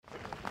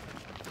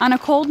On a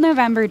cold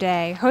November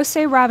day,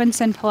 Jose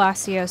Robinson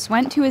Palacios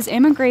went to his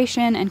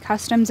Immigration and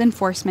Customs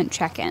Enforcement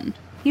check-in.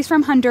 He's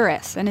from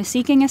Honduras and is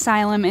seeking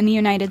asylum in the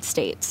United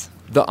States.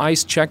 The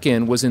ICE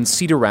check-in was in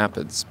Cedar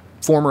Rapids.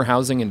 Former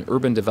Housing and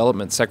Urban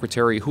Development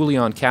Secretary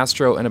Julian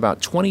Castro and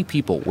about 20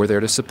 people were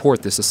there to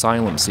support this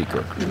asylum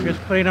seeker.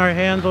 Just putting our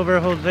hands over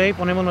Jose,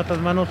 ponemos nuestras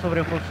manos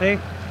sobre Jose.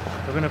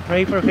 We're going to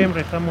pray for him,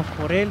 rezamos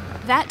por él.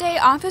 That day,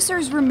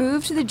 officers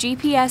removed the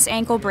GPS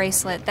ankle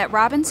bracelet that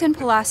Robinson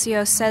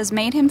Palacios says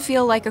made him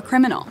feel like a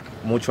criminal.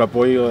 Mucho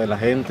apoyo de la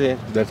gente,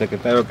 del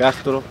secretario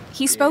Castro.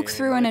 He spoke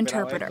through an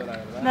interpreter.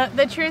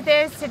 The truth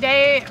is,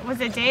 today was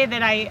a day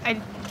that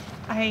I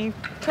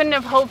couldn't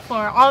have hoped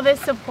for. All this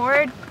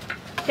support.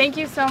 Thank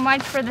you so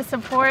much for the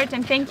support,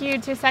 and thank you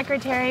to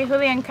Secretary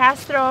Julian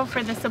Castro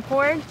for the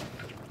support.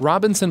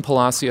 Robinson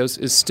Palacios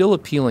is still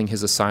appealing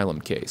his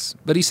asylum case,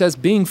 but he says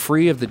being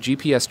free of the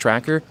GPS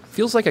tracker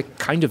feels like a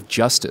kind of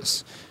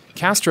justice.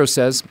 Castro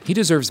says he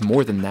deserves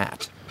more than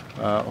that.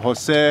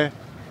 Jose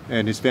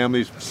and his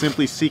family is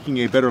simply seeking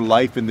a better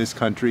life in this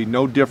country,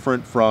 no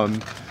different from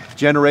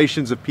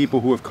generations of people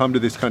who have come to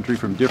this country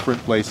from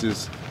different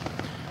places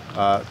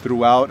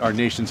throughout our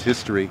nation's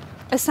history.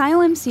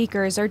 Asylum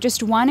seekers are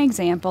just one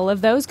example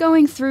of those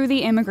going through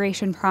the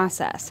immigration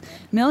process.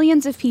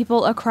 Millions of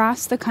people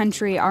across the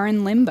country are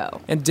in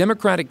limbo. And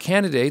Democratic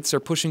candidates are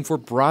pushing for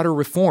broader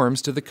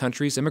reforms to the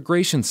country's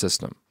immigration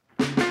system.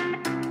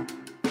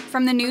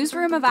 From the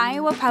newsroom of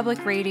Iowa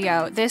Public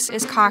Radio, this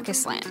is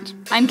Caucus Land.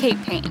 I'm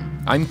Kate Payne.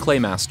 I'm Clay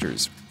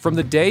Masters. From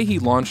the day he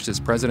launched his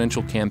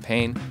presidential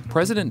campaign,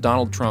 President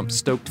Donald Trump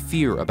stoked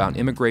fear about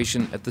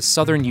immigration at the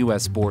southern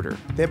U.S. border.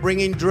 They're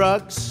bringing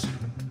drugs,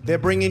 they're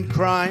bringing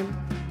crime,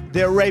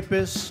 they're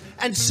rapists,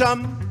 and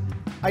some,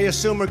 I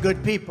assume, are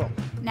good people.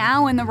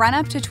 Now, in the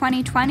run-up to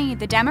 2020,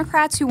 the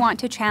Democrats who want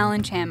to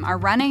challenge him are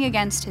running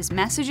against his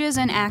messages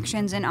and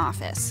actions in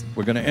office.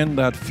 We're going to end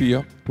that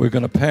fear. We're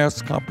going to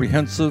pass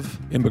comprehensive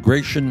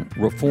immigration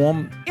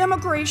reform.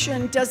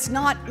 Immigration does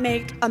not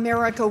make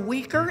America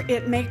weaker.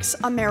 It makes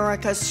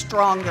America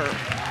stronger.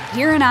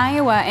 Here in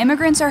Iowa,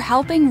 immigrants are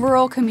helping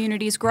rural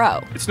communities grow.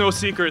 It's no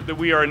secret that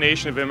we are a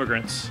nation of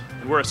immigrants,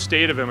 and we're a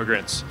state of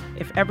immigrants.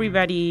 If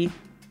everybody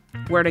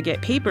were to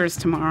get papers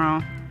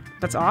tomorrow,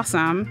 that's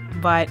awesome,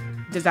 but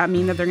does that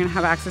mean that they're going to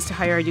have access to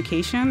higher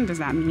education? Does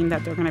that mean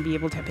that they're going to be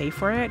able to pay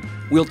for it?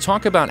 We'll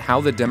talk about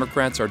how the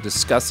Democrats are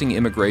discussing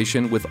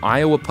immigration with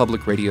Iowa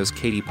Public Radio's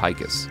Katie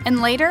Picus.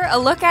 And later, a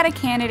look at a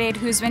candidate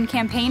who's been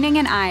campaigning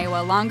in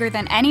Iowa longer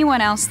than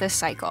anyone else this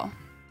cycle.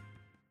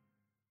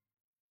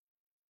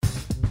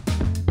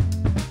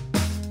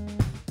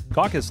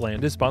 Caucus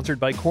Land is sponsored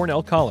by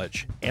Cornell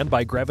College and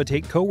by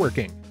Gravitate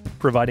Co-working,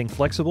 providing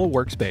flexible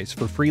workspace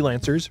for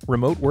freelancers,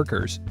 remote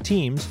workers,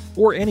 teams,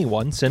 or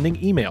anyone sending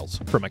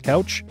emails from a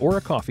couch or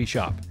a coffee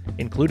shop,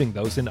 including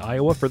those in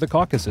Iowa for the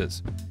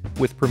caucuses.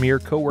 With premier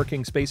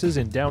co-working spaces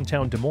in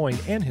downtown Des Moines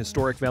and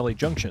Historic Valley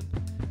Junction.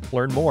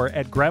 Learn more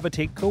at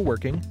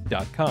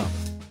gravitatecoworking.com.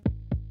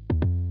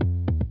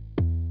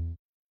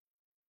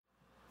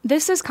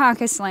 This is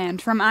Caucus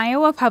Land from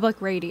Iowa Public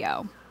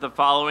Radio. The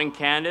following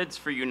candidates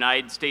for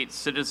United States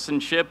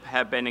citizenship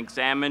have been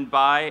examined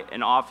by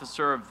an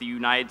officer of the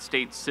United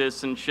States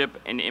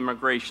Citizenship and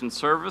Immigration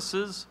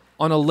Services.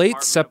 On a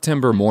late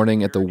September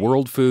morning at the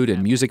World Food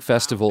and Music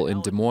Festival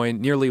in Des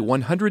Moines, nearly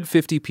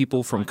 150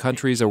 people from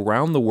countries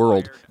around the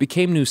world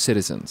became new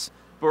citizens.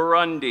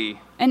 Burundi.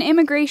 An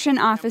immigration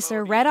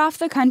officer read off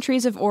the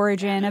countries of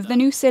origin of the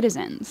new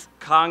citizens.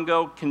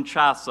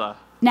 Congo-Kinshasa.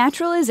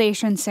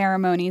 Naturalization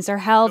ceremonies are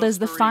held as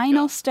the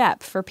final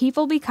step for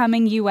people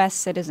becoming U.S.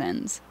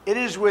 citizens. It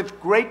is with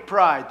great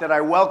pride that I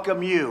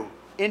welcome you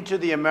into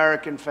the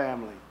American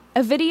family.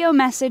 A video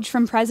message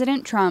from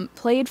President Trump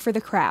played for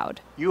the crowd.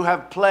 You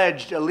have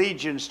pledged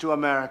allegiance to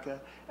America,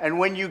 and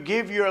when you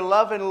give your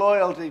love and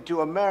loyalty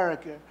to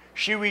America,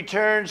 she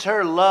returns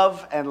her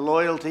love and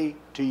loyalty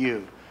to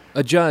you.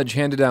 A judge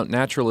handed out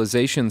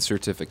naturalization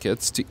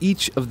certificates to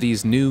each of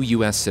these new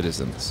U.S.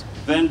 citizens.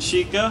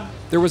 Benchika.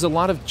 There was a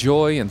lot of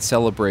joy and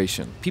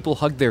celebration. People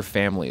hugged their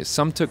families.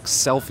 Some took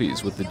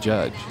selfies with the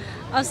judge.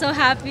 I'm so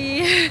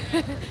happy.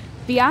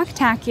 Biak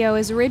Takyo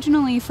is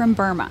originally from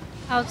Burma.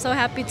 I'm so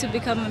happy to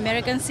become an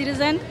American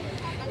citizen.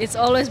 It's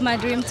always my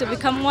dream to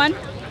become one.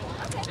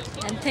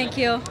 And thank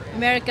you,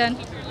 American.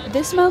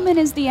 This moment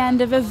is the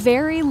end of a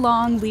very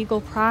long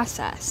legal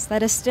process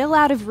that is still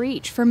out of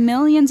reach for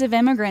millions of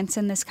immigrants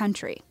in this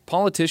country.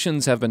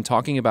 Politicians have been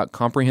talking about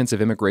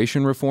comprehensive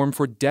immigration reform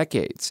for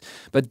decades,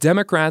 but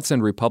Democrats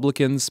and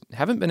Republicans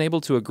haven't been able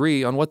to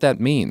agree on what that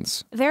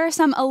means. There are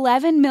some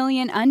 11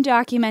 million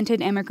undocumented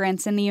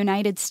immigrants in the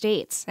United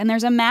States, and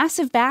there's a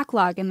massive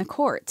backlog in the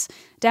courts.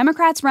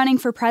 Democrats running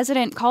for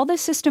president call the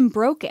system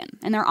broken,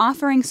 and they're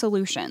offering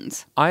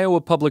solutions.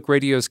 Iowa Public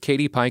Radio's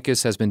Katie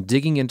Picus has been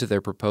digging into their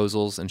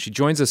proposals, and she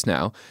joins us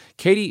now.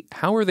 Katie,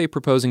 how are they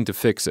proposing to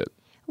fix it?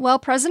 Well,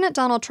 President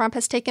Donald Trump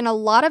has taken a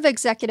lot of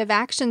executive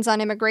actions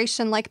on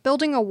immigration, like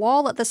building a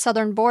wall at the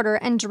southern border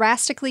and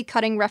drastically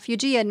cutting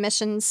refugee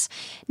admissions.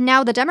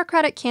 Now, the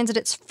Democratic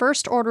candidate's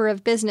first order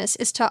of business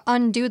is to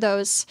undo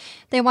those.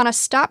 They want to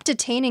stop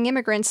detaining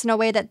immigrants in a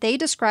way that they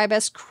describe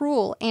as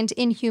cruel and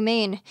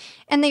inhumane.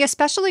 And they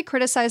especially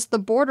criticize the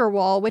border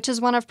wall, which is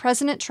one of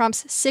President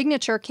Trump's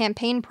signature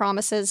campaign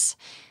promises.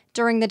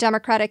 During the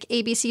Democratic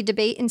ABC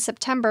debate in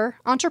September,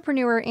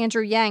 entrepreneur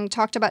Andrew Yang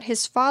talked about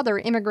his father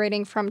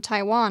immigrating from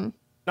Taiwan.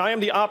 I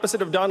am the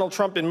opposite of Donald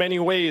Trump in many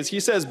ways.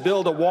 He says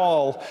build a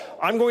wall.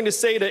 I'm going to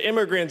say to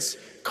immigrants,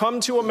 come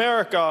to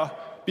America,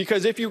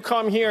 because if you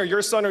come here,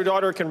 your son or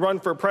daughter can run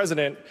for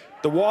president.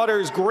 The water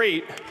is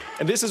great,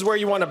 and this is where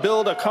you want to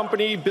build a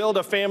company, build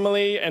a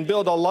family, and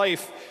build a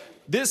life.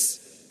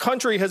 This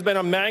country has been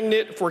a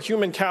magnet for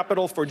human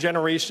capital for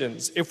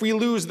generations. If we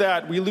lose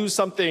that, we lose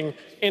something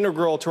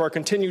integral to our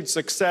continued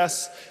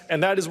success,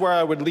 and that is where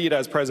I would lead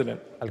as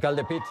president.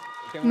 Alcalde Pete.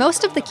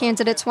 Most of the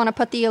candidates want to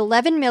put the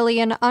 11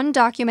 million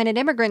undocumented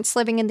immigrants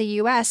living in the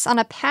U.S. on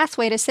a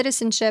pathway to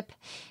citizenship.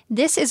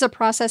 This is a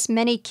process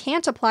many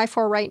can't apply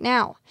for right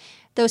now.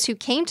 Those who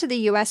came to the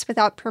U.S.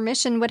 without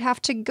permission would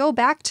have to go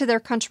back to their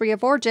country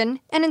of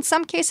origin, and in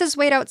some cases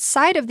wait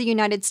outside of the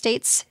United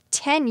States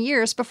 10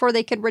 years before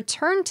they could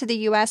return to the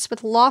U.S.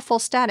 with lawful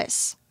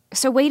status.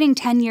 So waiting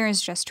 10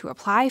 years just to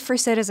apply for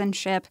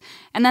citizenship,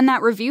 and then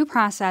that review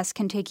process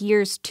can take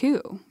years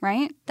too,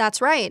 right? That's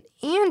right.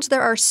 And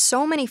there are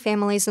so many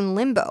families in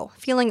limbo,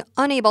 feeling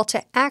unable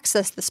to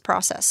access this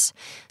process.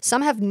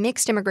 Some have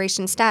mixed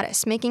immigration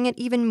status, making it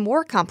even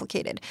more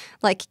complicated,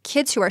 like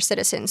kids who are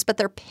citizens, but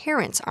their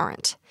parents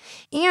aren't.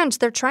 And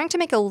they're trying to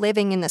make a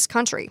living in this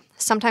country,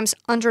 sometimes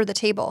under the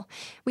table.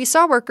 We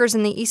saw workers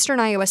in the eastern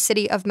Iowa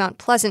city of Mount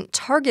Pleasant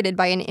targeted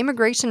by an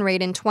immigration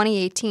raid in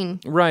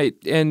 2018. Right,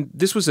 and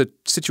this was a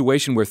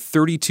situation where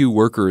 32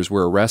 workers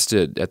were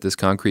arrested at this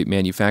concrete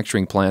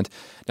manufacturing plant.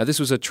 Now, this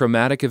was a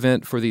traumatic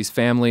event for these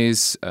families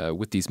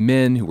with these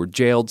men who were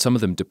jailed, some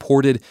of them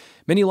deported.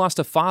 Many lost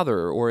a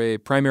father or a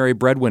primary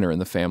breadwinner in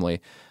the family.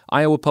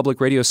 Iowa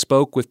Public Radio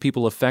spoke with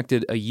people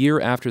affected a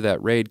year after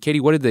that raid. Katie,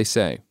 what did they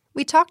say?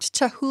 We talked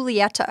to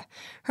Julieta.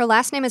 Her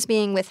last name is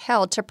being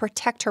withheld to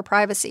protect her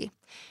privacy.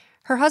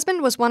 Her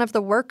husband was one of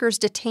the workers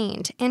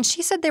detained, and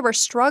she said they were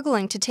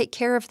struggling to take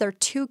care of their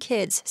 2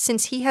 kids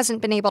since he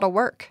hasn't been able to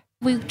work.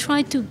 We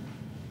try to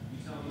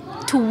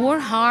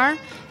work hard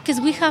because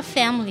we have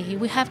family,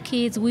 we have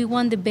kids, we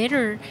want the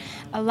better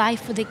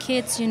life for the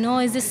kids, you know.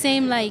 It's the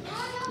same like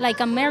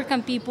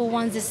American people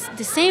want the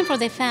same for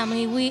their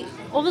family. We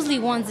obviously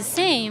want the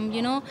same,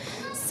 you know.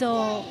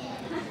 So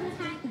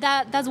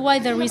that's why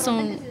the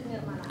reason,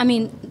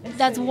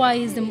 that's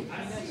why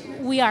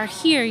we are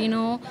here, you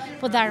know,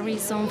 for that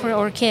reason, for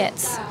our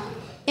kids.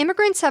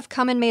 Immigrants have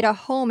come and made a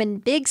home in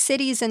big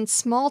cities and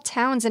small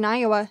towns in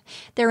Iowa.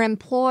 They're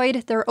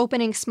employed, they're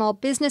opening small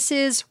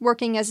businesses,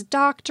 working as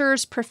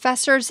doctors,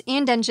 professors,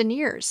 and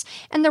engineers.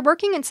 And they're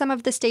working in some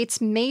of the state's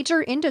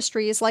major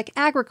industries like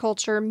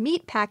agriculture,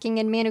 meatpacking,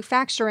 and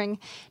manufacturing.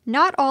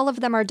 Not all of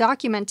them are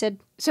documented.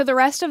 So the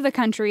rest of the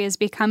country is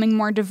becoming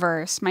more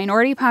diverse.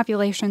 Minority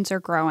populations are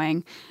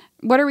growing.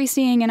 What are we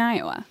seeing in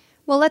Iowa?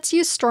 Well, let's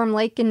use Storm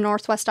Lake in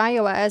northwest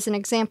Iowa as an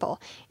example.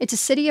 It's a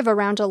city of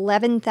around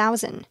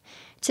 11,000.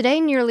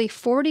 Today, nearly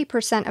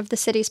 40% of the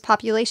city's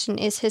population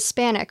is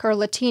Hispanic or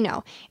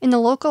Latino. In the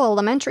local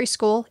elementary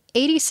school,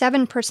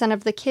 87%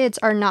 of the kids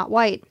are not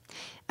white.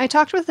 I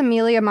talked with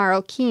Amelia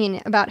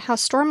Marroquin about how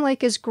Storm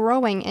Lake is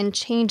growing and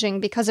changing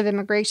because of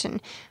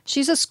immigration.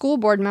 She's a school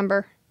board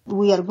member.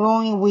 We are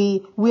growing.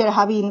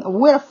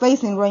 We're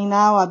facing right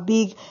now a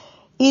big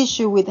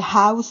issue with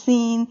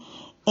housing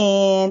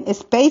and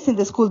space in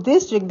the school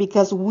district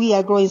because we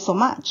are growing so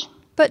much.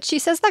 But she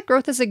says that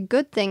growth is a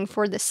good thing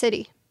for the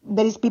city.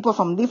 There is people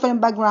from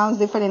different backgrounds,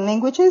 different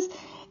languages,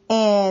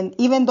 and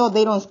even though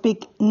they don't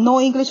speak no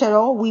English at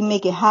all, we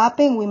make it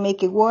happen, we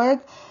make it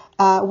work,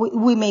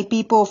 we make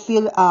people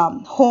feel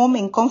home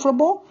and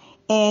comfortable,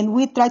 and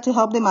we try to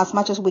help them as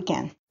much as we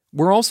can.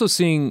 We're also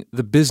seeing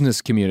the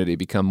business community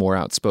become more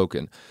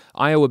outspoken.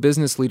 Iowa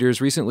business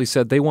leaders recently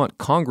said they want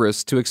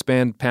Congress to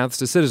expand paths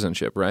to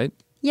citizenship, right?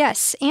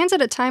 Yes, and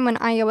at a time when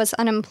Iowa's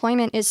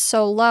unemployment is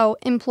so low,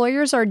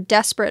 employers are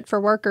desperate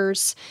for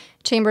workers.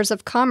 Chambers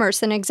of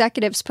Commerce and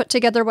executives put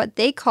together what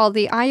they call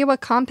the Iowa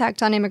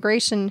Compact on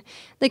Immigration.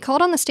 They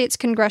called on the state's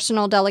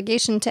congressional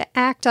delegation to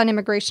act on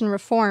immigration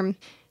reform.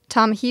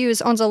 Tom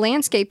Hughes owns a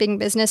landscaping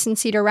business in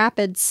Cedar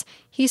Rapids.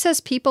 He says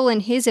people in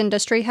his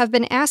industry have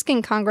been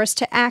asking Congress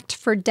to act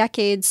for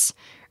decades.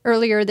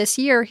 Earlier this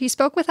year, he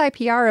spoke with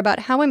IPR about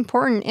how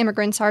important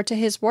immigrants are to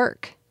his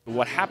work.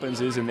 What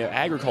happens is in the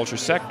agriculture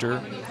sector,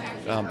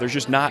 there's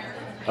just not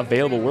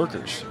available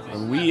workers.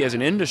 And we as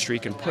an industry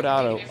can put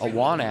out a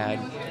want ad,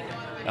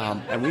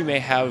 and we may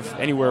have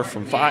anywhere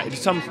from 5,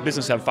 some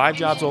businesses have 5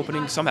 jobs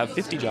opening, some have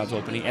 50 jobs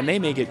opening, and they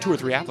may get 2 or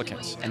 3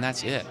 applicants, and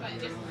that's it.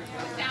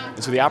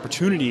 And so the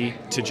opportunity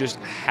to just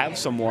have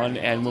someone,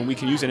 and when we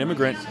can use an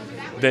immigrant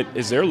that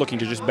is there looking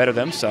to just better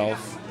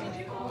themselves,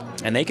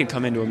 and they can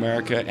come into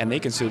America and they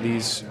can see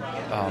these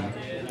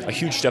a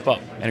huge step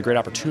up and a great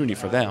opportunity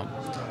for them.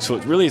 So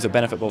it really is a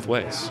benefit both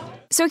ways.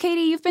 So,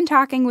 Katie, you've been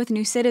talking with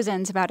new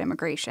citizens about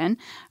immigration.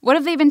 What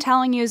have they been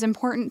telling you is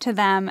important to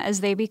them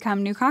as they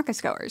become new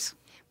caucus goers?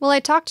 Well, I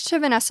talked to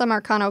Vanessa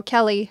Marcano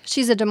Kelly.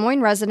 She's a Des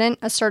Moines resident,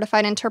 a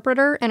certified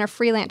interpreter, and a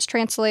freelance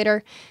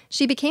translator.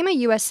 She became a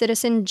U.S.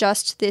 citizen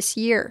just this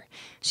year.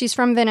 She's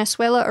from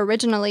Venezuela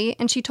originally,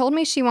 and she told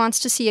me she wants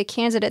to see a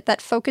candidate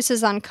that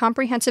focuses on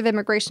comprehensive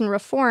immigration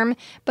reform,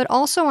 but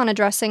also on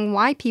addressing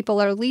why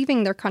people are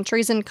leaving their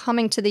countries and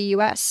coming to the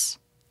U.S.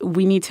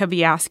 We need to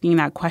be asking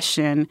that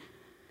question.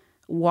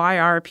 Why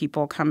are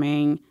people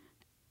coming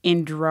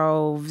in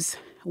droves?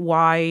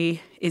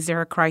 Why is there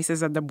a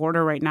crisis at the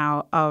border right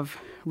now of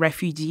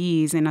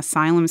refugees and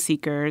asylum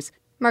seekers?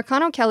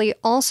 Marcano Kelly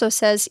also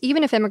says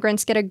even if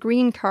immigrants get a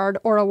green card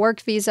or a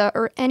work visa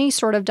or any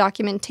sort of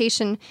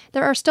documentation,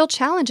 there are still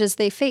challenges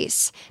they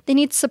face. They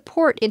need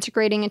support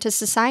integrating into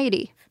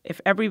society.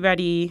 If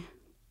everybody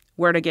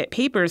were to get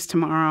papers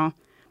tomorrow,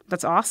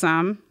 that's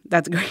awesome.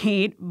 That's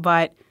great.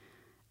 But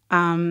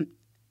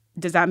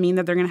does that mean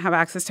that they're going to have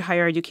access to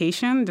higher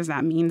education? Does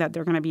that mean that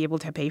they're going to be able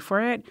to pay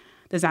for it?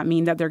 Does that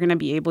mean that they're going to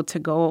be able to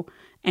go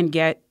and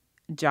get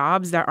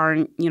jobs that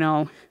aren't,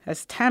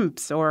 as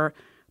temps or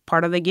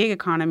part of the gig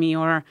economy,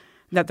 or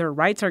that their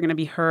rights are going to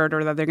be heard,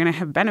 or that they're going to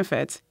have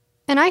benefits?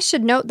 And I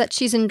should note that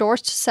she's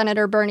endorsed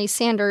Senator Bernie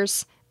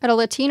Sanders. At a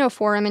Latino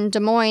forum in Des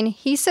Moines,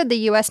 he said the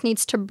U.S.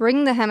 needs to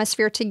bring the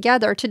hemisphere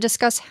together to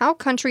discuss how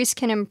countries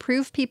can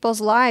improve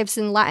people's lives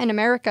in Latin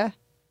America.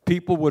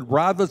 People would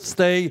rather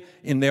stay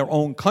in their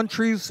own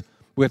countries,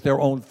 with their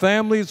own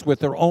families, with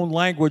their own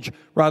language,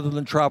 rather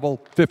than travel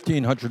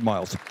 1,500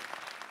 miles.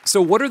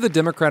 So what are the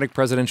Democratic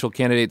presidential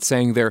candidates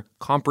saying their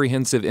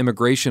comprehensive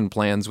immigration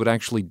plans would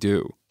actually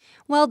do?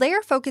 Well, they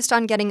are focused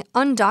on getting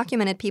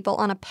undocumented people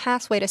on a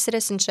pathway to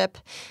citizenship.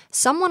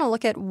 Some want to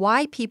look at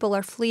why people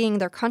are fleeing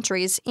their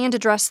countries and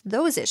address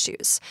those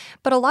issues.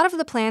 But a lot of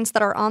the plans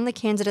that are on the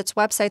candidates'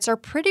 websites are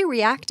pretty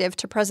reactive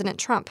to President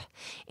Trump.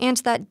 And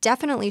that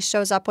definitely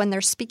shows up when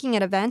they're speaking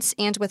at events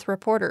and with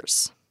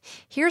reporters.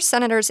 Here's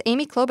Senators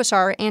Amy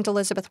Klobuchar and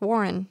Elizabeth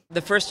Warren.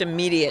 The first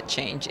immediate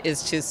change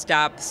is to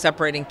stop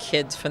separating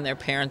kids from their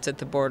parents at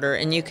the border,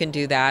 and you can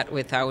do that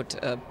without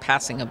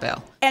passing a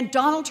bill. And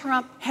Donald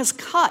Trump has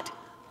cut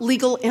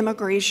legal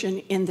immigration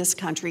in this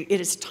country.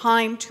 It is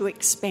time to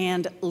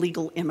expand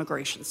legal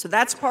immigration. So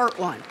that's part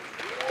one.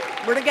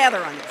 We're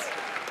together on this.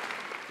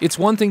 It's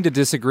one thing to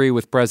disagree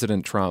with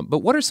President Trump, but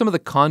what are some of the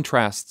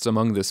contrasts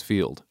among this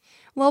field?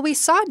 Well, we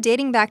saw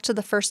dating back to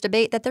the first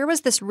debate that there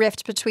was this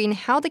rift between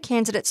how the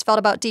candidates felt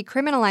about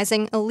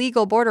decriminalizing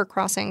illegal border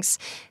crossings.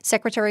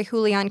 Secretary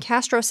Julian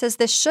Castro says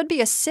this should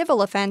be a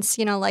civil offense,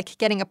 like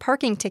getting a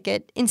parking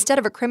ticket, instead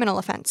of a criminal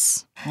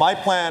offense. My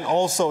plan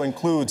also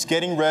includes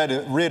getting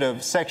rid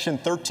of Section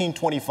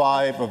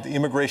 1325 of the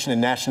Immigration and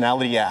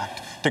Nationality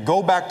Act, to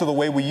go back to the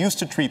way we used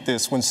to treat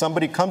this when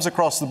somebody comes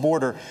across the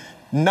border,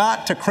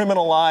 not to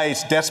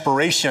criminalize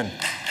desperation,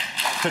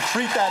 to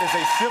treat that as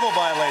a civil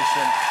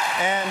violation.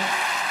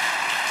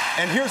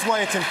 And here's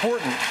why it's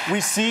important.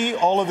 We see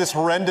all of this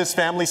horrendous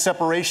family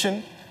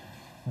separation.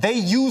 They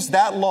use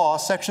that law,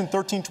 Section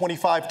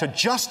 1325, to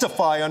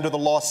justify under the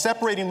law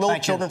separating little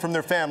children from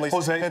their families.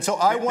 Jose, and so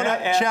I want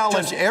to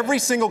challenge every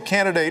single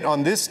candidate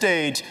on this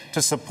stage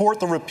to support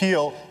the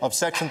repeal of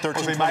Section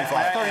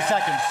 1325. 30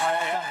 seconds.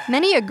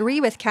 Many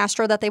agree with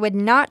Castro that they would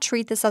not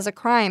treat this as a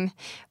crime.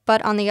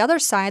 But on the other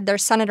side,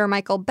 there's Senator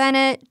Michael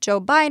Bennet, Joe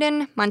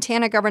Biden,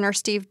 Montana Governor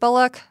Steve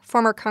Bullock,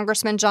 former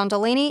Congressman John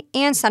Delaney,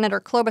 and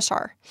Senator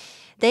Klobuchar.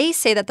 They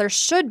say that there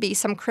should be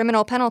some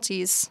criminal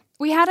penalties.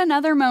 We had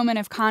another moment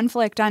of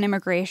conflict on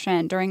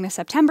immigration during the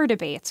September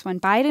debates when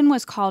Biden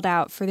was called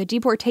out for the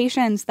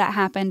deportations that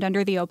happened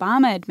under the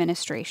Obama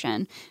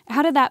administration.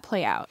 How did that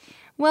play out?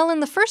 Well,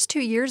 in the first 2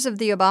 years of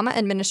the Obama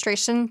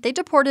administration, they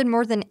deported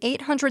more than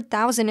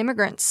 800,000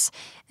 immigrants.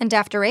 And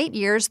after 8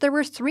 years, there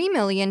were 3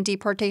 million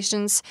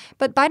deportations.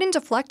 But Biden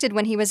deflected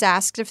when he was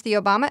asked if the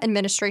Obama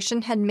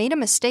administration had made a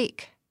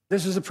mistake.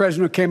 This is the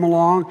president who came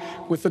along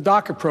with the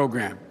DACA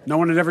program. No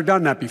one had ever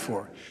done that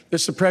before.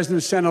 This is the president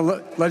who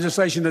sent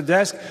legislation to the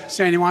desk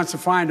saying he wants to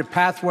find a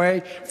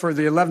pathway for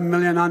the 11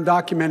 million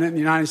undocumented in the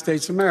United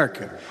States of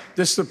America.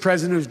 This is the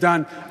president who's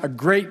done a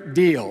great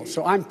deal.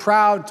 So I'm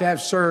proud to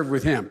have served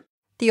with him.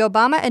 The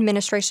Obama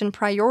administration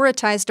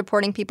prioritized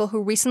deporting people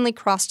who recently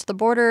crossed the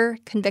border,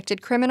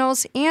 convicted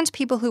criminals, and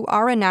people who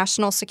are a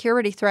national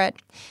security threat.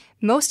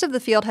 Most of the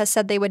field has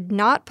said they would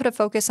not put a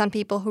focus on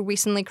people who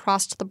recently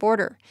crossed the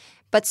border.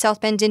 But South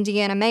Bend,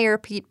 Indiana Mayor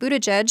Pete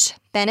Buttigieg,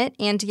 Bennett,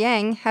 and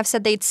Yang have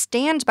said they'd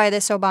stand by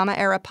this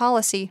Obama-era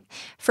policy.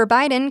 For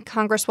Biden,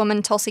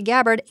 Congresswoman Tulsi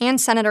Gabbard, and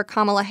Senator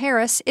Kamala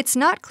Harris, it's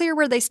not clear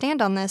where they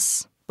stand on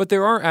this. But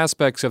there are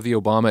aspects of the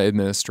Obama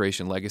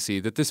administration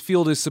legacy that this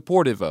field is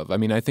supportive of. I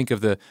mean, I think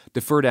of the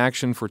Deferred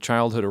Action for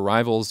Childhood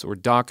Arrivals, or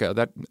DACA.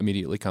 That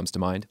immediately comes to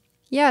mind.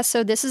 Yeah,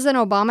 so this is an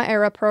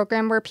Obama-era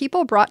program where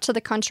people brought to the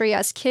country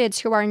as kids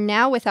who are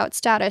now without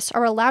status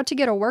are allowed to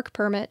get a work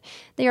permit.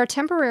 They are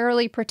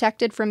temporarily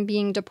protected from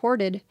being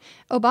deported.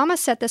 Obama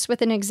set this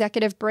with an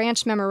executive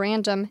branch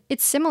memorandum.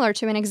 It's similar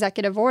to an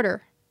executive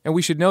order. And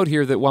we should note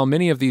here that while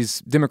many of these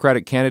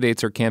Democratic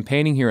candidates are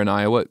campaigning here in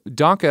Iowa,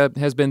 DACA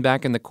has been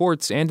back in the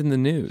courts and in the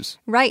news.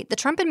 Right. The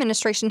Trump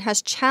administration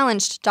has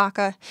challenged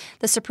DACA.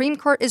 The Supreme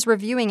Court is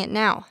reviewing it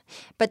now.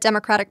 But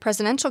Democratic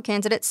presidential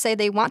candidates say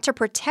they want to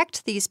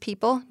protect these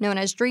people, known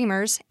as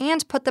Dreamers,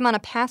 and put them on a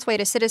pathway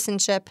to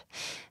citizenship.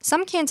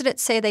 Some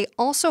candidates say they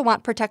also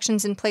want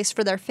protections in place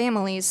for their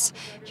families.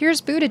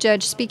 Here's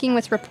Buttigieg speaking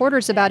with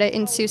reporters about it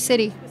in Sioux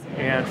City.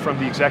 And from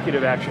the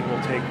executive action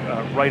we'll take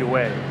right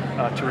away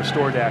to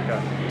restore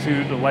DACA,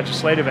 to the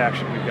legislative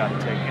action we've got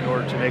to take in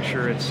order to make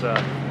sure it's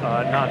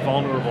not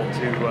vulnerable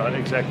to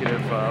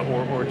executive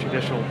or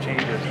judicial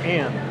changes,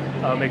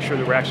 and make sure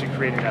that we're actually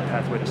creating that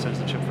pathway to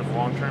citizenship for the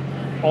long term.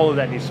 All of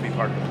that needs to be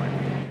part of the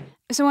plan.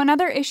 So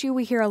another issue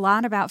we hear a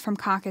lot about from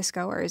caucus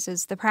goers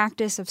is the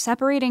practice of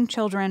separating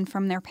children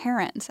from their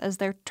parents as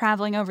they're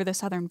traveling over the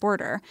southern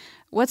border.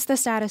 What's the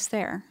status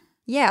there?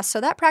 Yeah, so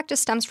that practice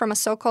stems from a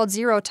so-called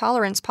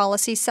zero-tolerance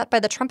policy set by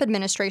the Trump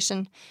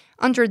administration.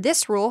 Under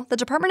this rule, the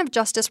Department of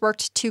Justice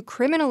worked to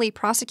criminally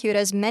prosecute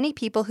as many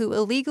people who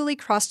illegally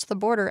crossed the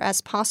border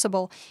as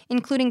possible,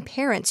 including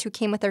parents who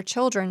came with their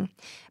children.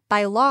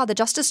 By law, the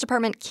Justice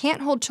Department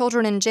can't hold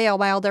children in jail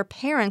while their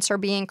parents are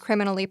being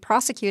criminally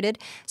prosecuted,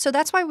 so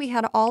that's why we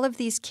had all of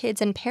these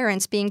kids and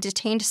parents being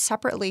detained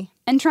separately.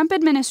 And Trump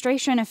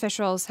administration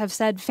officials have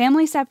said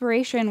family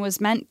separation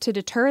was meant to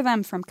deter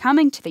them from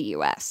coming to the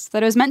U.S.,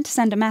 that it was meant to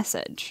send a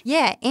message.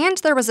 Yeah, and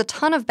there was a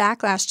ton of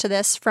backlash to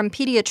this from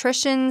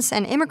pediatricians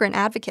and immigrant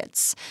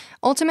advocates.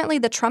 Ultimately,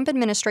 the Trump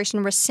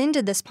administration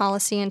rescinded this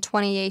policy in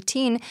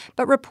 2018,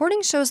 but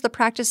reporting shows the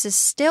practice is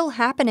still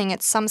happening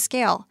at some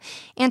scale.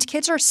 And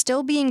kids are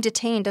still being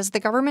detained as the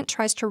government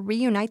tries to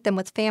reunite them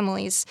with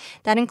families.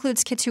 That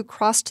includes kids who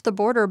crossed the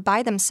border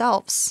by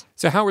themselves.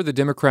 So how are the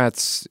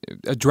Democrats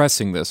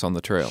addressing this on the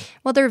trail?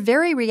 Well, they're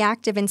very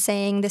reactive in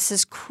saying this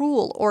is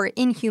cruel or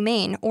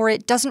inhumane, or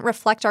it doesn't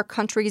reflect our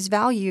country's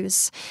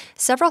values.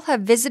 Several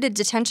have visited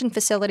detention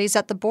facilities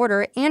at the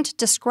border and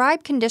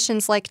describe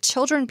conditions like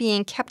children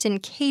being kept in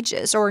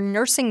cages or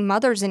nursing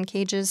mothers in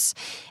cages.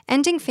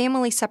 Ending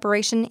family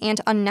separation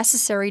and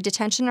unnecessary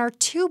detention are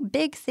two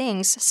big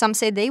things some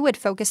say they would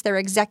focus their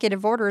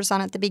executive orders on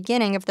at the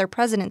beginning of their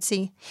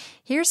presidency.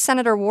 Here's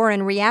Senator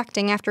Warren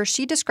reacting after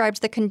she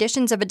described the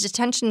conditions of a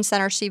detention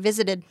center she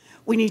visited.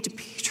 We need to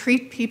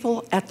treat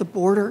people at the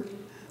border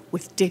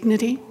with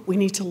dignity. We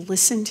need to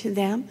listen to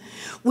them.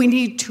 We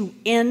need to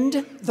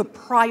end the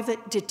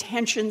private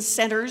detention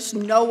centers.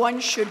 No one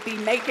should be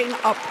making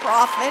a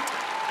profit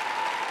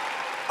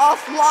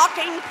off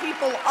locking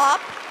people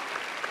up.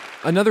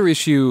 Another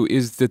issue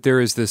is that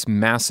there is this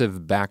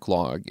massive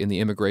backlog in the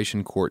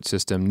immigration court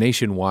system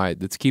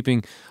nationwide that's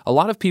keeping a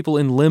lot of people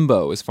in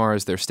limbo as far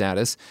as their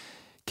status.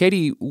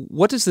 Katie,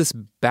 what does this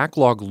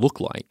backlog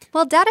look like?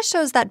 Well, data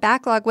shows that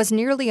backlog was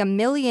nearly 1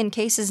 million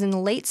cases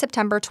in late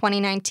September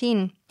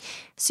 2019.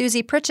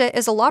 Susie Pritchett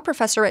is a law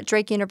professor at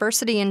Drake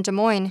University in Des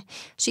Moines.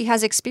 She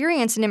has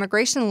experience in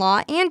immigration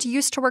law and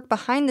used to work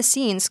behind the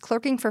scenes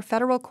clerking for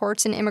federal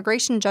courts and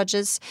immigration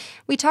judges.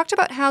 We talked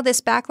about how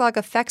this backlog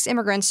affects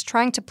immigrants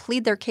trying to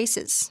plead their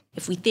cases.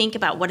 If we think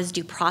about what does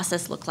due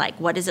process look like,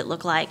 what does it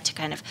look like to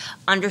kind of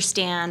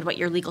understand what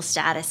your legal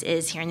status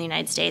is here in the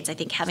United States, I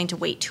think having to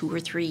wait 2 or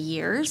 3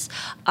 years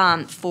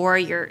for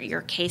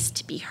your case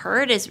to be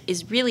heard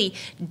is really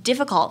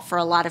difficult for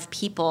a lot of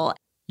people.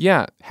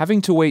 Yeah,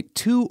 having to wait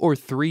 2 or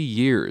 3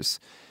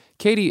 years.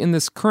 Katie, in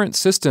this current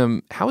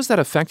system, how is that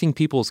affecting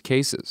people's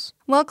cases?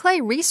 Well,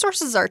 Clay,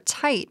 resources are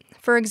tight.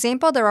 For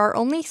example, there are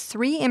only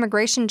 3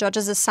 immigration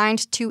judges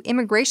assigned to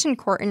immigration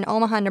court in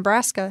Omaha,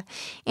 Nebraska.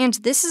 And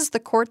this is the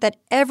court that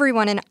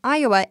everyone in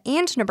Iowa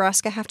and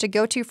Nebraska have to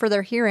go to for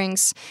their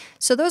hearings.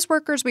 So those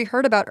workers we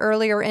heard about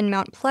earlier in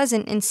Mount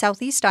Pleasant in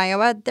southeast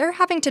Iowa, they're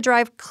having to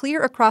drive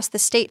clear across the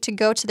state to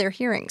go to their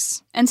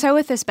hearings. And so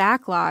with this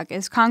backlog,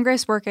 is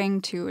Congress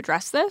working to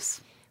address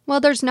this? Well,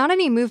 there's not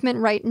any movement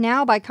right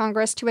now by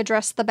Congress to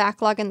address the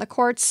backlog in the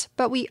courts,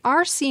 but we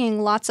are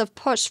seeing lots of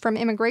push from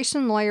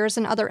immigration lawyers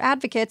and other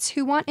advocates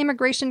who want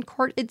immigration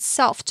court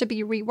itself to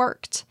be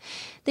reworked.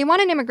 They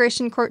want an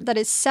immigration court that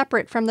is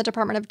separate from the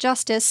Department of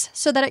Justice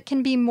so that it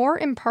can be more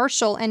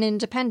impartial and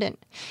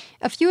independent.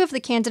 A few of the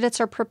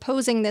candidates are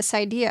proposing this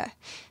idea.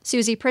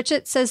 Susie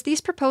Pritchett says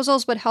these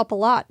proposals would help a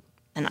lot.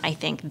 And I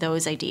think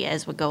those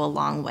ideas would go a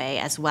long way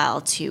as well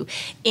to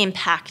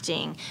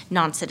impacting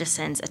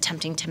non-citizens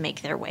attempting to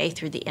make their way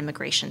through the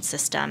immigration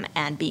system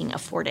and being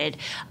afforded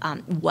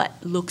what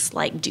looks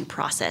like due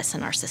process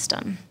in our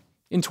system.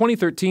 In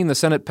 2013, the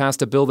Senate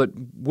passed a bill that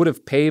would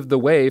have paved the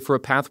way for a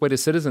pathway to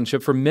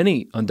citizenship for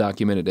many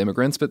undocumented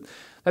immigrants, but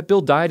that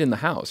bill died in the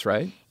House,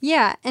 right?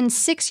 Yeah, and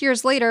 6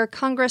 years later,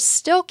 Congress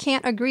still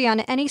can't agree on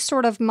any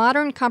sort of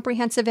modern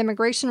comprehensive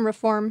immigration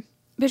reform.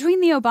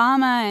 Between the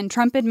Obama and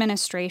Trump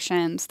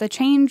administrations, the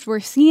change we're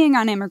seeing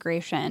on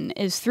immigration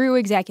is through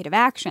executive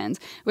actions,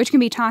 which can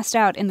be tossed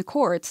out in the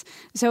courts.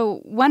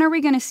 So when are we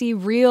going to see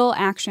real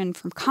action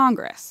from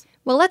Congress?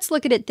 Well, let's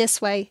look at it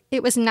this way.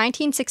 It was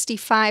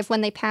 1965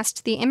 when they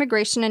passed the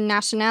Immigration and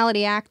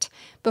Nationality Act.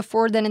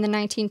 Before then, in the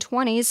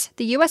 1920s,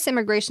 the U.S.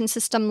 immigration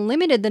system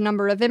limited the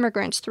number of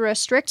immigrants through a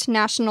strict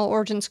national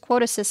origins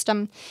quota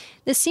system.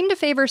 This seemed to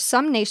favor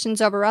some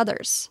nations over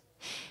others.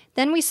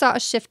 Then we saw a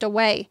shift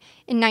away.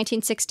 In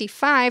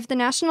 1965, the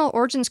national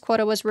origins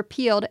quota was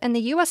repealed, and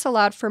the U.S.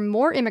 allowed for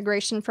more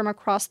immigration from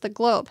across the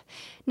globe.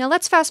 Now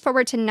let's fast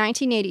forward to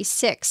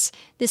 1986.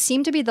 This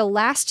seemed to be the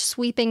last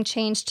sweeping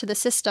change to the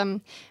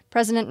system.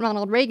 President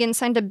Ronald Reagan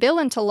signed a bill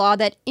into law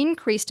that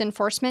increased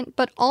enforcement,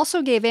 but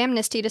also gave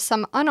amnesty to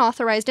some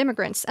unauthorized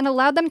immigrants and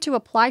allowed them to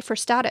apply for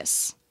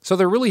status. So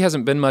there really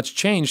hasn't been much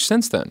change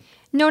since then.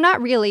 No,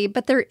 not really,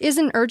 but there is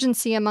an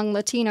urgency among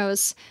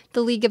Latinos.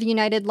 The League of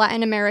United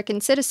Latin American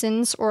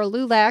Citizens, or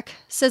LULAC,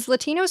 says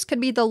Latinos could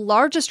be the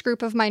largest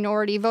group of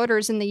minority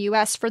voters in the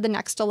U.S. for the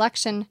next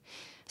election.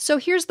 So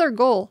here's their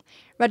goal: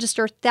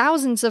 register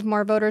thousands of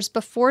more voters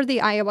before the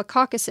Iowa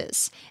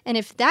caucuses. And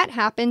if that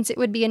happens, it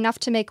would be enough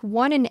to make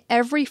 1 in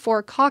every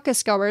 4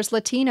 caucus goers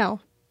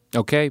Latino.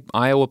 Okay,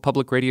 Iowa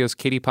Public Radio's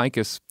Katie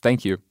Pikus,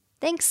 thank you.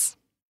 Thanks.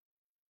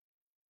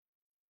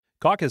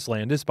 Caucus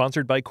Land is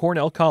sponsored by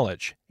Cornell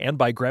College and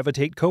by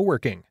Gravitate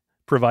Co-working,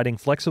 providing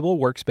flexible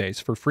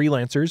workspace for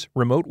freelancers,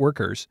 remote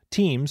workers,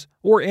 teams,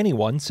 or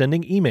anyone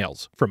sending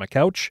emails from a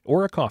couch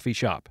or a coffee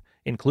shop,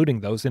 including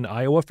those in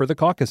Iowa for the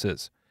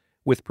caucuses.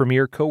 With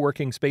premier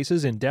co-working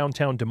spaces in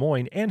downtown Des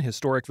Moines and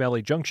historic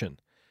Valley Junction.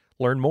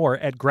 Learn more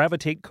at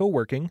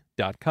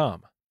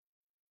gravitatecoworking.com.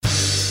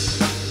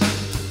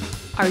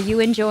 Are you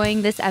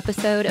enjoying this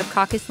episode of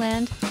Caucus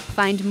Land?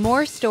 Find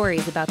more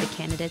stories about the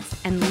candidates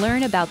and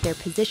learn about their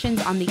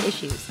positions on the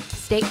issues.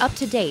 Stay up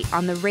to date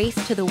on the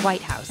race to the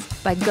White House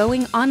by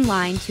going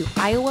online to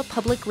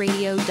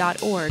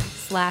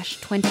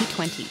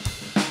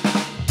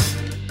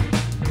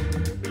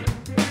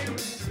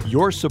iowapublicradio.org/2020.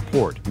 Your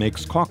support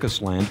makes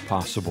Caucus Land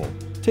possible.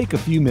 Take a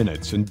few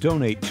minutes and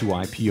donate to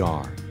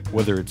IPR.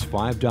 Whether it's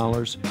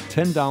 $5,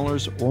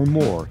 $10, or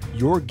more,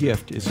 your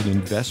gift is an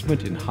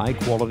investment in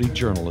high-quality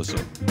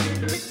journalism.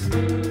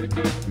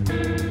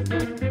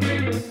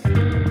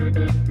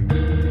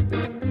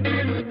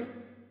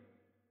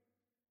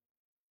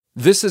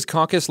 This is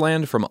Caucus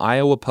Land from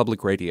Iowa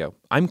Public Radio.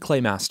 I'm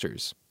Clay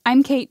Masters.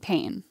 I'm Kate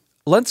Payne.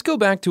 Let's go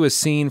back to a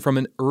scene from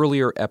an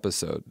earlier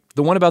episode,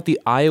 the one about the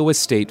Iowa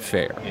State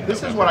Fair.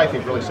 This is what I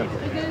think really simple.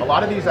 A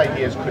lot of these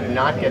ideas could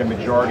not get a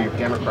majority of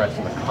Democrats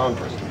in the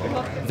Congress.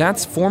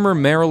 That's former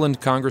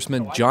Maryland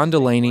Congressman John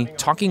Delaney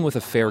talking with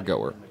a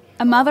fairgoer.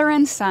 A mother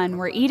and son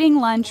were eating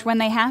lunch when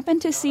they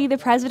happened to see the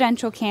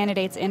presidential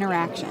candidates'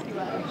 interaction.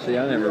 See,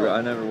 I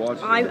never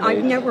watched.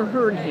 I've never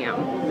heard him,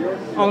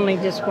 only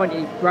just what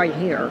he right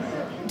here.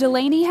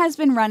 Delaney has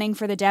been running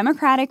for the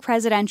Democratic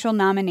presidential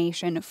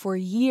nomination for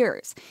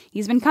years.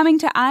 He's been coming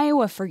to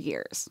Iowa for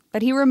years,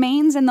 but he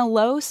remains in the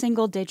low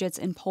single digits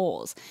in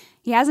polls.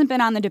 He hasn't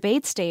been on the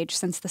debate stage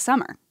since the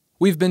summer.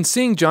 We've been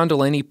seeing John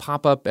Delaney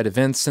pop up at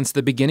events since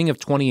the beginning of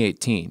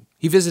 2018.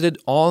 He visited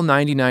all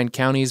 99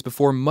 counties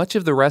before much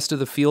of the rest of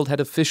the field had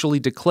officially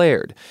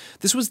declared.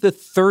 This was the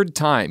 3rd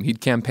time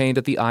he'd campaigned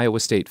at the Iowa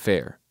State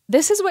Fair.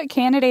 This is what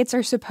candidates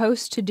are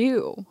supposed to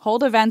do,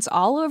 hold events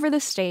all over the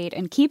state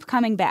and keep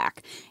coming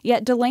back.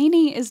 Yet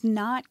Delaney is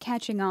not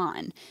catching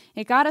on.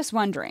 It got us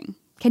wondering,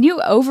 can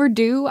you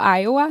overdo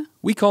Iowa?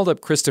 We called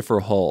up Christopher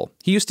Hull.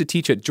 He used to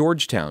teach at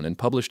Georgetown and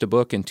published a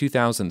book in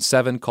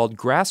 2007 called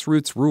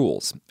Grassroots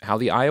Rules: How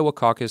the Iowa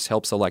Caucus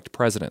Helps Elect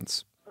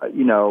Presidents.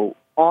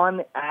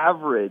 On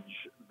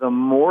average, the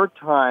more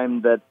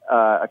time that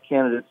a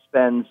candidate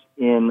spends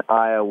in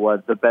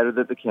Iowa, the better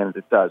that the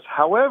candidate does.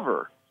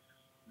 However,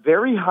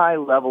 very high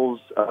levels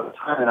of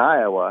time in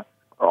Iowa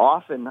are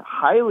often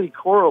highly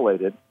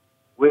correlated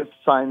with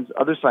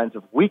other signs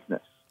of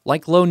weakness.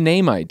 Like low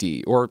name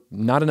ID or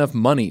not enough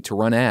money to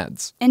run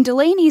ads. In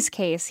Delaney's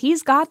case,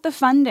 he's got the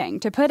funding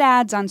to put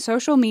ads on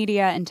social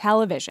media and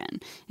television.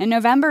 In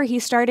November, he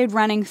started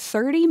running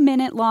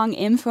 30-minute-long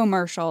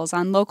infomercials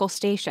on local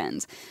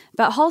stations.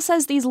 But Hull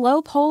says these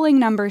low polling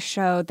numbers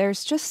show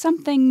there's just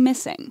something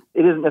missing.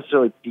 It isn't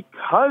necessarily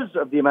because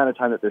of the amount of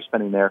time that they're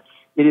spending there.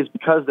 It is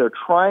because they're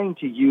trying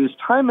to use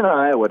time in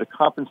Iowa to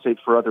compensate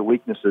for other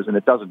weaknesses, and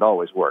it doesn't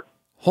always work.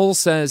 Hull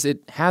says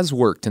it has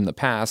worked in the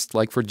past,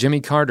 like for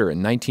Jimmy Carter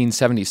in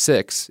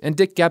 1976 and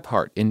Dick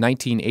Gephardt in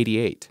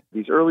 1988.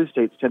 These early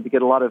states tend to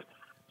get a lot of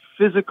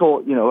physical,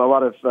 a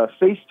lot of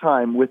face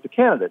time with the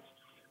candidates.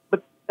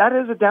 But that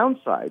is a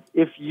downside.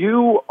 If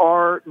you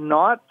are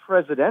not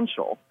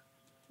presidential,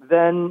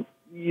 then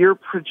you're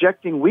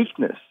projecting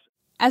weakness.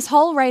 As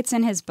Hull writes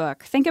in his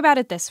book, think about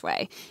it this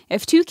way.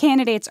 If 2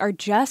 candidates are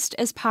just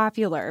as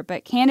popular,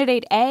 but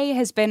candidate A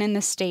has been in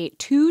the state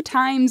 2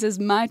 times as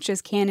much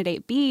as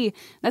candidate B,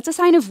 that's a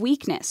sign of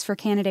weakness for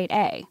candidate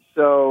A.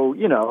 So,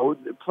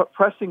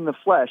 pressing the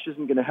flesh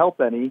isn't going to help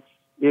any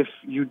if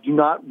you do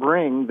not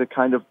bring the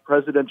kind of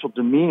presidential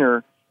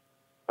demeanor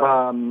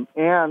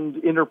and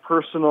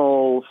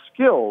interpersonal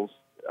skills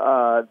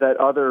that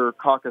other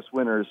caucus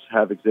winners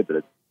have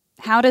exhibited.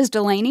 How does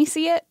Delaney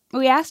see it?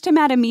 We asked him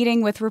at a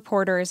meeting with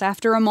reporters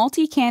after a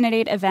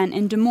multi-candidate event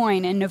in Des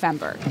Moines in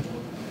November.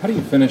 How do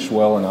you finish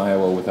well in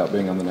Iowa without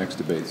being on the next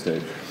debate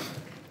stage?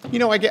 You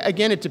know,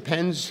 again, it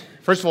depends.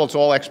 First of all, it's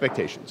all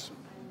expectations,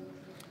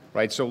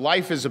 right? So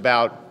life is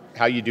about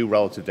how you do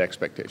relative to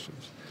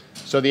expectations.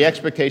 So the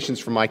expectations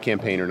for my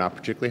campaign are not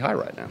particularly high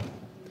right now.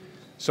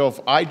 So if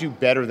I do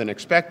better than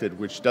expected,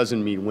 which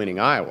doesn't mean winning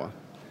Iowa,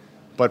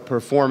 but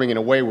performing in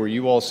a way where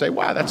you all say,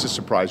 wow, that's a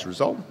surprise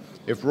result.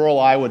 If rural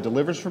Iowa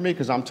delivers for me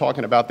because I'm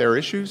talking about their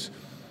issues,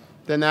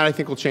 then that I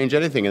think will change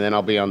anything, and then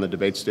I'll be on the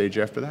debate stage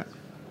after that.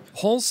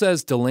 Hull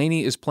says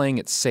Delaney is playing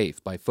it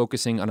safe by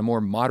focusing on a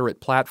more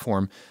moderate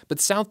platform, but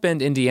South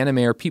Bend, Indiana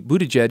Mayor Pete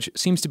Buttigieg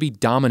seems to be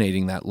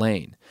dominating that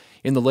lane.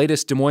 In the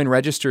latest Des Moines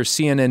Register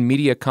CNN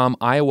Mediacom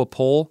Iowa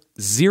poll,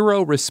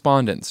 0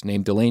 respondents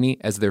named Delaney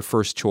as their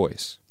first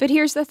choice. But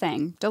here's the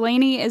thing.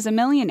 Delaney is a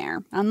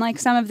millionaire. Unlike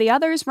some of the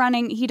others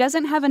running, he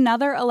doesn't have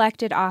another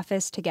elected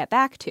office to get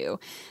back to.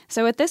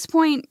 So at this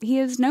point, he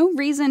has no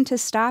reason to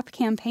stop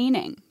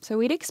campaigning. So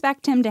we'd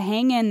expect him to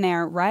hang in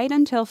there right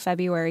until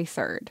February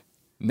 3rd.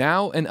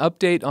 Now, an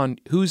update on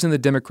who's in the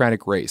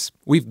Democratic race.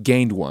 We've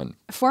gained one.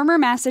 Former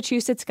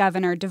Massachusetts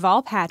Governor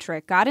Deval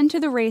Patrick got into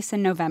the race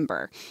in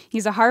November.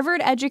 He's a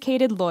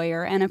Harvard-educated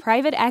lawyer and a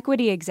private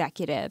equity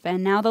executive,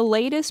 and now the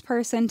latest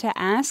person to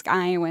ask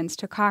Iowans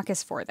to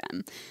caucus for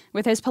them.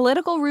 With his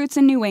political roots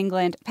in New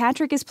England,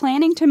 Patrick is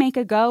planning to make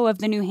a go of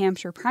the New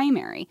Hampshire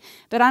primary.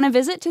 But on a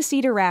visit to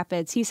Cedar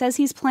Rapids, he says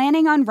he's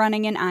planning on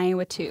running in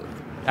Iowa, too.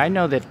 I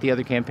know that the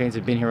other campaigns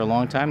have been here a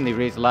long time. They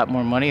raised a lot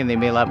more money, and they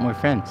made a lot more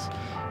friends.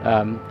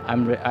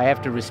 I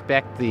have to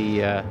respect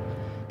the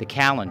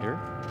calendar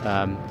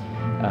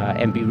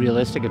and be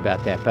realistic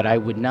about that. But I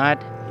would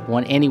not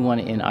want anyone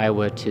in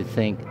Iowa to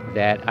think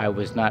that I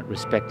was not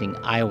respecting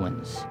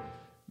Iowans.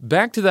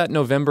 Back to that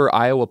November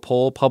Iowa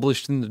poll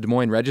published in the Des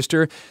Moines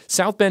Register,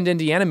 South Bend,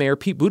 Indiana Mayor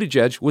Pete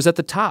Buttigieg was at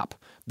the top.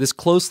 This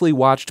closely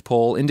watched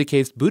poll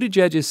indicates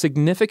Buttigieg is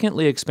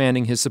significantly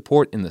expanding his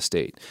support in the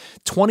state.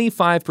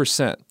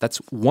 25%, that's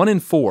 1 in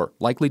 4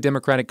 likely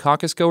Democratic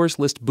caucus goers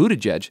list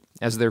Buttigieg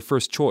as their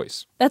first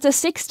choice. That's a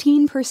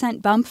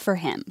 16% bump for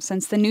him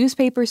since the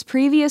newspaper's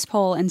previous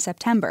poll in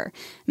September.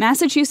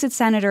 Massachusetts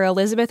Senator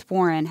Elizabeth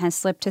Warren has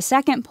slipped to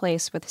second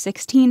place with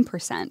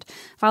 16%,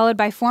 followed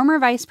by former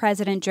Vice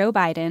President Joe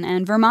Biden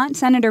and Vermont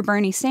Senator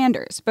Bernie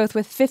Sanders, both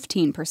with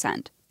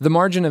 15%. The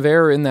margin of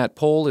error in that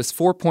poll is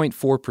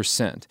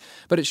 4.4%,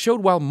 but it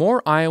showed while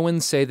more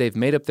Iowans say they've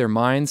made up their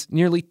minds,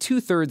 nearly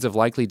 2/3 of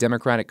likely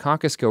Democratic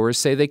caucus goers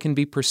say they can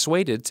be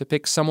persuaded to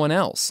pick someone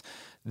else.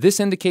 This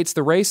indicates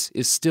the race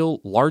is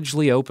still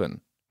largely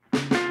open.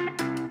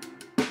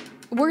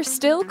 We're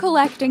still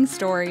collecting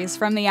stories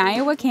from the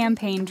Iowa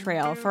campaign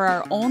trail for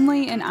our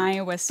Only in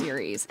Iowa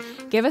series.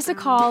 Give us a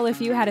call if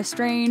you had a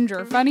strange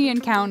or funny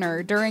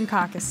encounter during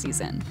caucus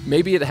season.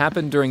 Maybe it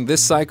happened during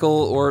this cycle,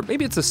 or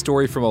maybe it's a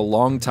story from a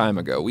long time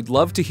ago. We'd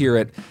love to hear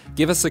it.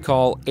 Give us a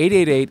call,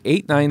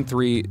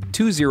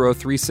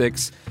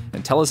 888-893-2036,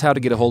 and tell us how to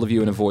get a hold of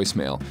you in a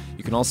voicemail.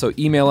 You can also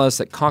email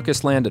us at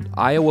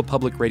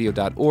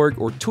caucusland@iowapublicradio.org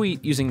or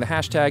tweet using the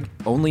hashtag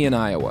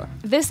 #OnlyInIowa.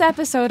 This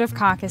episode of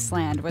Caucus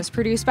Land was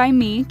produced by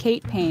me,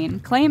 Kate Payne,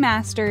 Clay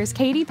Masters,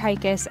 Katie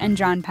Pikus, and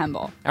John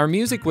Pemble. Our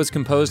music was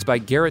composed by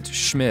Garrett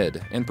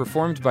Schmid and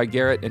performed by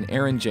Garrett and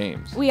Aaron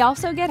James. We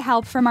also get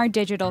help from our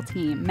digital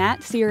team,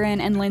 Matt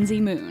Theron and Lindsay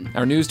Moon.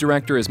 Our news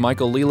director is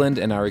Michael Leland,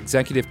 and our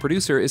executive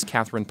producer is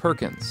Catherine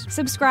Perkins.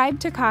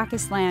 Subscribe to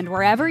Caucus Land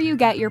wherever you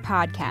get your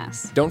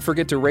podcasts. Don't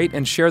forget to rate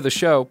and share the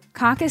show.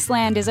 Caucus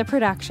Land is a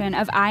production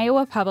of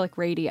Iowa Public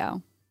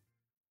Radio.